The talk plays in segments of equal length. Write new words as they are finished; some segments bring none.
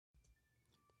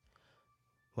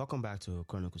Welcome back to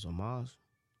Chronicles on Mars,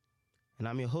 and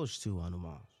I'm your host too, on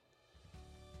Mars.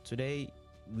 Today,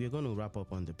 we're going to wrap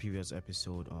up on the previous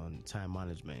episode on time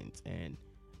management and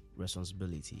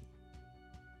responsibility.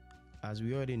 As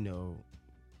we already know,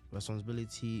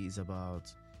 responsibility is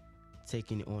about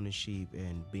taking ownership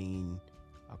and being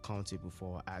accountable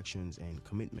for our actions and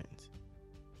commitment.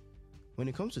 When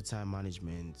it comes to time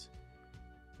management,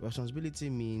 responsibility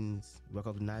means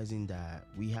recognizing that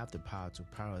we have the power to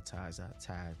prioritize our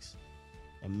tasks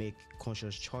and make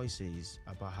conscious choices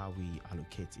about how we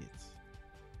allocate it.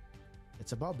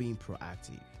 It's about being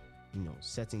proactive,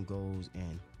 setting goals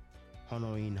and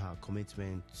honoring our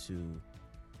commitment to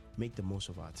make the most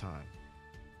of our time.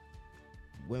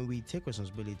 When we take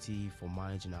responsibility for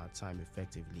managing our time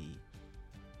effectively,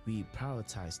 we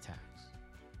prioritize tasks,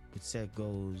 we set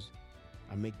goals,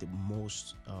 and make the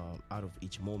most out of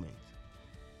each moment.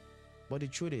 But the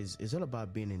truth is, it's all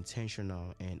about being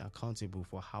intentional and accountable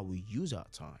for how we use our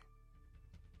time.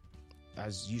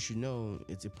 As you should know,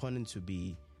 it's important to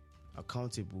be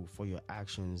accountable for your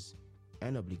actions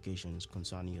and obligations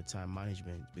concerning your time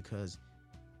management because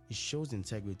it shows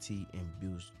integrity and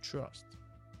builds trust.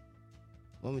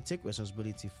 When we take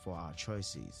responsibility for our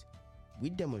choices, we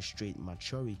demonstrate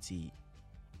maturity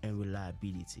and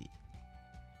reliability.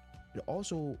 It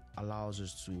also allows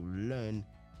us to learn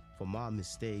from our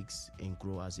mistakes and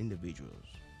grow as individuals.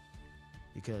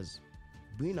 Because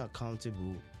being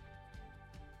accountable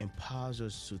empowers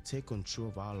us to take control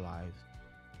of our lives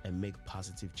and make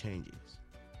positive changes.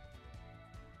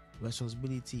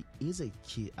 Responsibility is a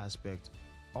key aspect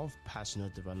of personal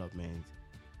development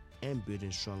and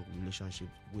building strong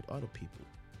relationships with other people.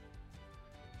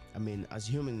 As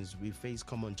humans, we face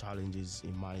common challenges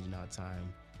in managing our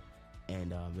time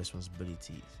and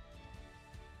responsibilities.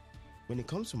 When it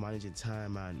comes to managing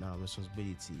time and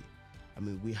responsibility,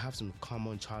 we have some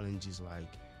common challenges like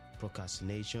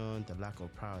procrastination, the lack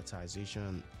of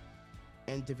prioritization,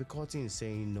 and difficulty in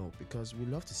saying no because we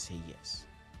love to say yes,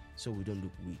 so we don't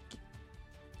look weak.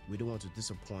 We don't want to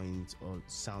disappoint or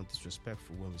sound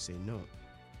disrespectful when we say no.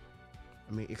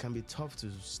 It can be tough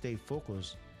to stay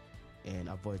focused and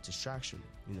avoid distraction,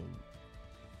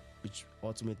 which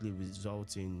ultimately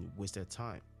results in wasted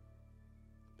time.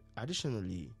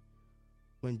 Additionally,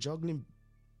 when juggling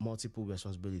multiple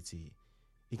responsibilities,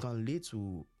 it can lead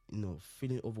to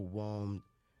feeling overwhelmed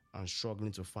and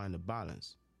struggling to find a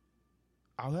balance.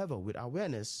 However, with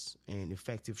awareness and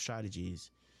effective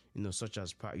strategies, such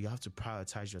as you have to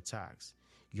prioritize your tasks,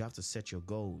 you have to set your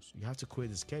goals, you have to create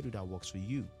a schedule that works for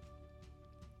you.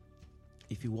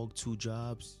 If you work 2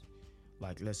 jobs,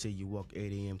 like let's say you work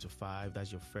 8 a.m. to 5,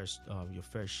 that's your first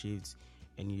shift,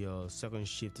 and your second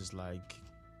shift is like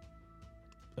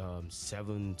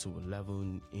 7 to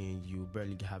 11, and you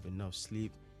barely have enough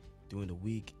sleep during the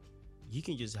week. You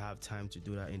can just have time to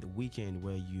do that in the weekend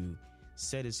where you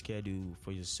set a schedule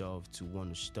for yourself to want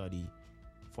to study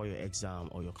for your exam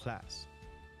or your class.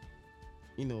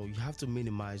 You have to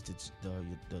minimize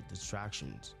the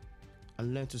distractions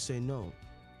and learn to say no.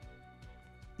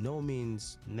 No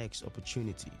means next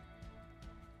opportunity.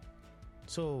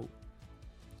 So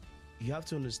you have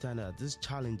to understand that these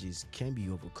challenges can be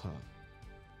overcome.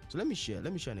 So let me share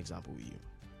an example with you.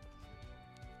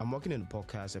 I'm working in a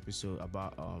podcast episode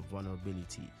about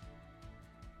vulnerability.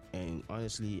 And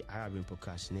honestly, I have been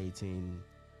procrastinating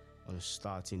on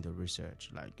starting the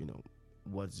research.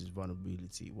 What is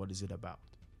vulnerability? What is it about?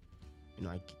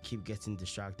 I keep getting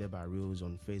distracted by reels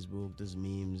on Facebook, these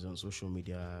memes on social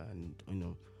media,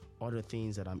 and other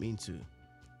things that I'm into.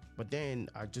 But then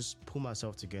I just pull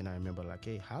myself together and I remember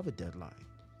hey, I have a deadline.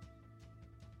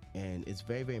 And it's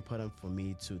very, very important for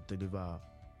me to deliver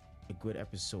a good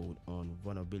episode on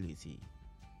vulnerability.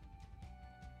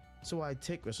 So I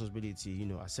take responsibility,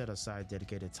 I set aside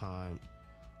dedicated time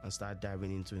and start diving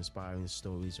into inspiring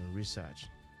stories and research.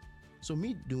 So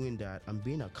me doing that, I'm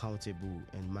being accountable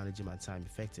and managing my time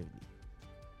effectively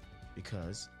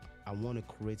because I want to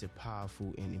create a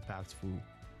powerful and impactful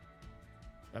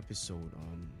episode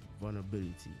on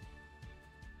vulnerability.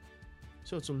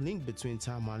 So to link between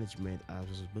time management and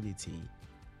responsibility,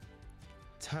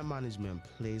 time management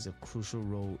plays a crucial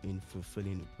role in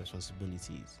fulfilling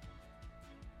responsibilities.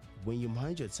 When you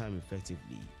manage your time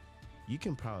effectively, you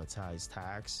can prioritize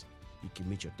tasks, you can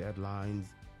meet your deadlines,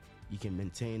 you can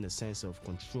maintain a sense of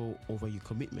control over your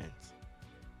commitments.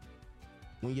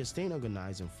 When you're staying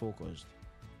organized and focused,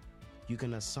 you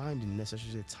can assign the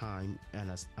necessary time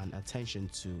and attention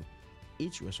to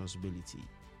each responsibility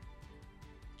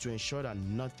to ensure that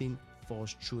nothing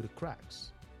falls through the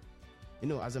cracks.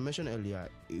 As I mentioned earlier,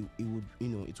 it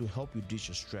will help reduce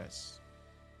your stress,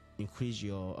 increase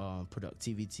your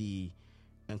productivity,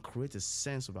 and create a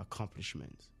sense of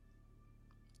accomplishment.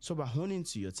 So by honing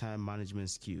to your time management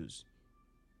skills,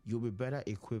 you'll be better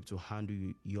equipped to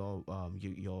handle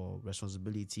your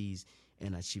responsibilities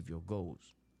and achieve your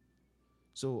goals.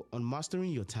 So on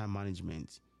mastering your time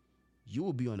management, you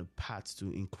will be on a path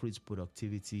to increase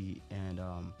productivity and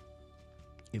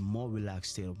a more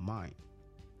relaxed state of mind.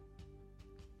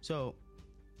 So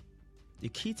the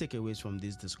key takeaways from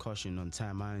this discussion on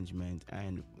time management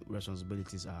and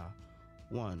responsibilities are: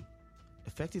 one,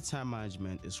 effective time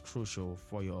management is crucial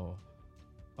for your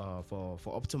for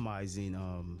optimizing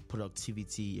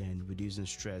productivity and reducing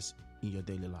stress in your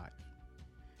daily life.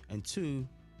 And two,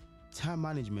 time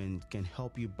management can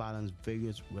help you balance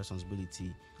various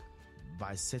responsibilities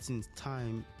by setting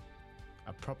time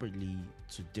appropriately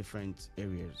to different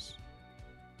areas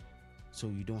so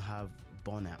you don't have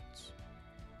burnout.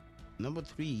 Number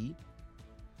three,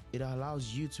 it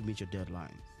allows you to meet your deadlines,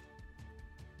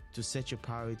 to set your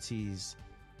priorities,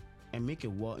 and make a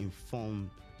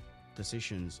well-informed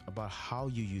decisions about how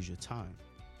you use your time.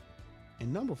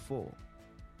 And number four,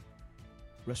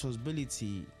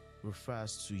 responsibility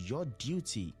refers to your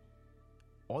duty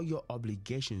or your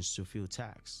obligations to fill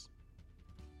tasks.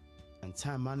 And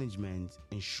time management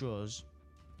ensures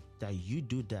that you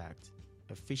do that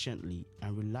efficiently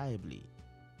and reliably.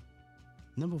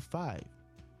 Number five,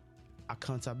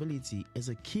 accountability is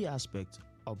a key aspect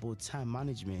of both time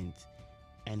management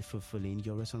and fulfilling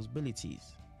your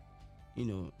responsibilities.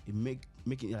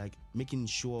 Making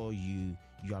sure you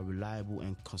are reliable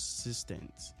and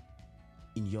consistent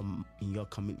in your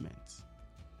commitments.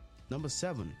 Number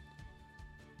seven,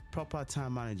 proper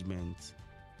time management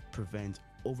prevents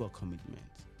overcommitment.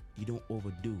 You don't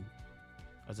overdo.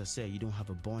 As I said, you don't have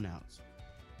a burnout.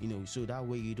 So that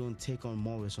way you don't take on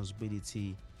more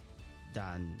responsibility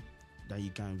than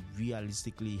you can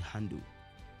realistically handle.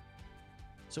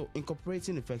 So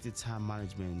incorporating effective time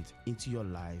management into your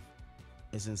life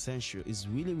is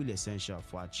really essential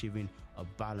for achieving a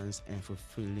balanced and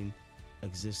fulfilling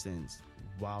existence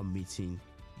while meeting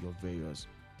your various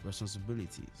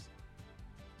responsibilities.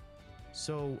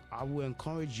 So I will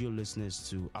encourage your listeners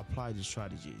to apply the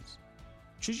strategies.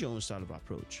 Choose your own style of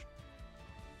approach.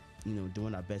 The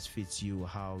one that best fits you,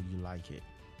 how you like it.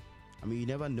 You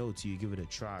never know till you give it a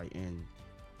try, and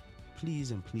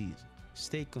please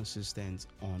stay consistent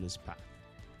on this path.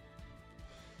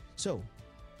 So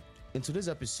in today's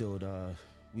episode,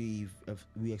 we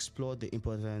explored the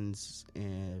importance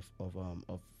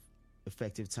of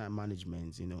effective time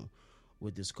management. We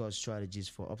discussed strategies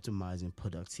for optimizing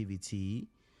productivity,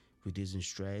 reducing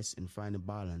stress, and finding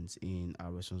balance in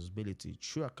our responsibility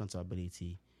through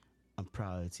accountability and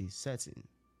priority setting.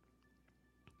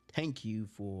 Thank you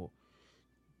for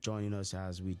joining us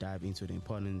as we dive into the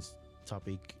important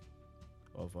topic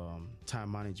of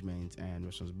time management and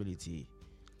responsibility.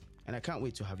 And I can't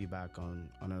wait to have you back on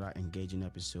another engaging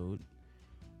episode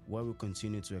where we'll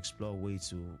continue to explore ways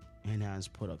to enhance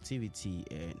productivity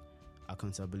and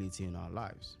accountability in our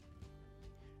lives.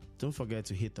 Don't forget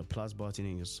to hit the plus button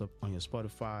on your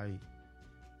Spotify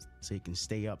so you can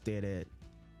stay updated.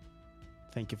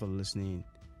 Thank you for listening.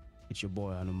 It's your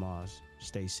boy Mars.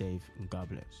 Stay safe and God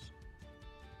bless.